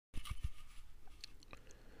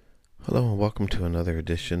Hello and welcome to another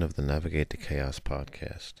edition of the Navigate to Chaos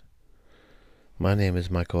podcast. My name is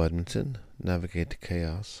Michael Edmondson. Navigate to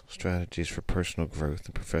Chaos, Strategies for Personal Growth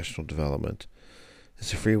and Professional Development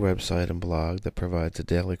is a free website and blog that provides a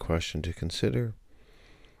daily question to consider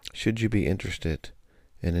should you be interested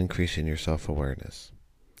in increasing your self-awareness.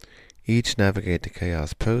 Each Navigate to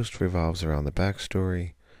Chaos post revolves around the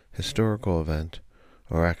backstory, historical event,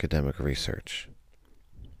 or academic research.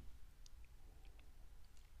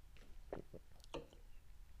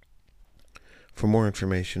 For more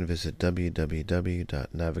information, visit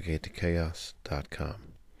www.navigatetochaos.com.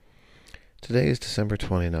 Today is December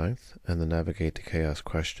 29th, and the Navigate to Chaos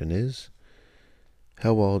question is,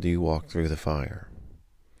 how well do you walk through the fire?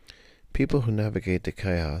 People who navigate to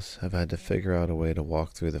chaos have had to figure out a way to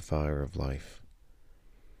walk through the fire of life.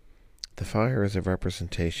 The fire is a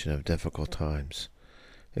representation of difficult times,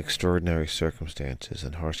 extraordinary circumstances,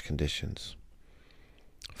 and harsh conditions.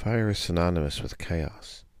 Fire is synonymous with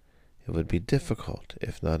chaos. It would be difficult,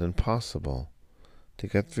 if not impossible, to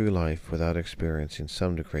get through life without experiencing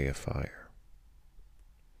some degree of fire.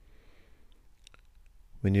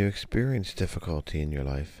 When you experience difficulty in your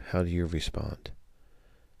life, how do you respond?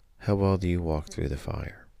 How well do you walk through the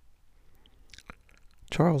fire?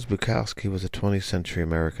 Charles Bukowski was a 20th century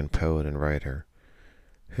American poet and writer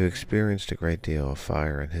who experienced a great deal of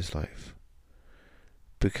fire in his life.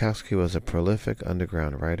 Bukowski was a prolific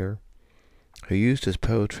underground writer who used his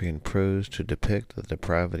poetry and prose to depict the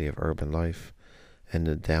depravity of urban life and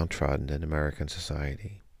the downtrodden in American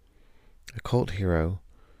society. A cult hero,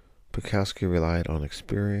 Bukowski relied on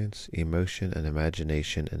experience, emotion, and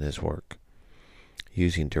imagination in his work,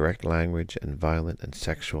 using direct language and violent and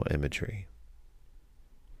sexual imagery.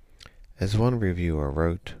 As one reviewer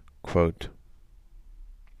wrote, quote,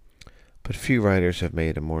 "But few writers have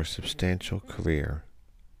made a more substantial career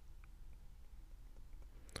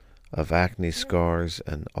of acne scars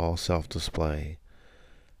and all self-display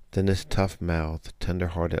than this tough-mouthed,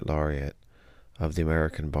 tender-hearted laureate of the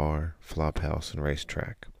American bar, flophouse, and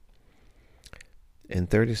racetrack. In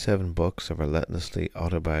 37 books of relentlessly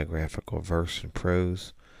autobiographical verse and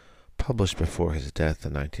prose, published before his death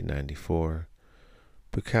in 1994,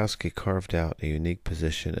 Bukowski carved out a unique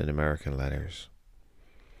position in American letters.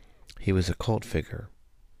 He was a cult figure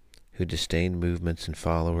who disdained movements and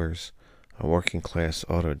followers, a working-class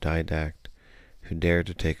autodidact who dared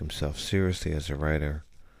to take himself seriously as a writer,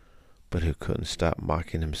 but who couldn't stop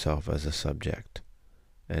mocking himself as a subject."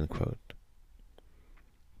 End quote.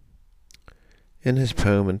 In his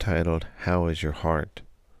poem entitled "How Is Your Heart?",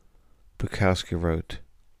 Bukowski wrote,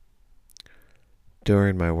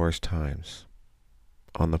 "During my worst times,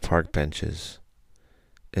 on the park benches,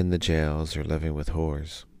 in the jails, or living with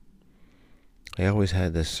whores, I always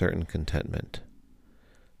had this certain contentment.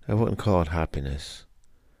 I wouldn't call it happiness.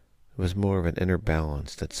 It was more of an inner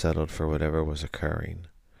balance that settled for whatever was occurring.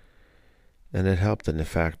 And it helped in the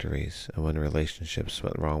factories and when relationships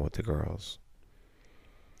went wrong with the girls.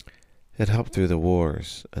 It helped through the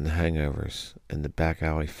wars and the hangovers and the back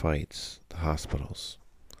alley fights, the hospitals.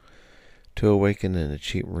 To awaken in a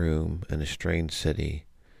cheap room in a strange city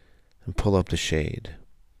and pull up the shade.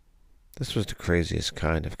 This was the craziest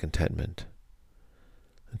kind of contentment.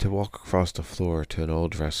 And to walk across the floor to an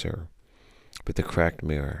old dresser with a cracked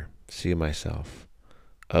mirror, see myself,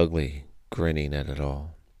 ugly, grinning at it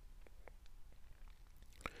all.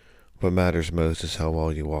 What matters most is how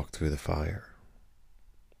well you walk through the fire."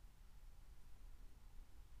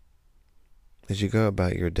 As you go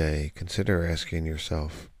about your day, consider asking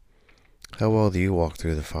yourself, how well do you walk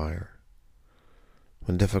through the fire?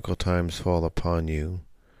 When difficult times fall upon you,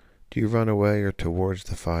 do you run away or towards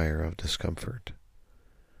the fire of discomfort?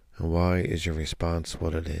 And why is your response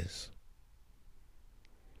what it is?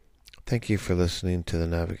 Thank you for listening to the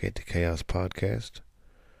Navigate to Chaos podcast.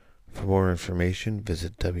 For more information,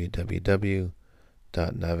 visit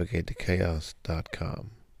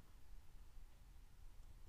www.navigatetochaos.com.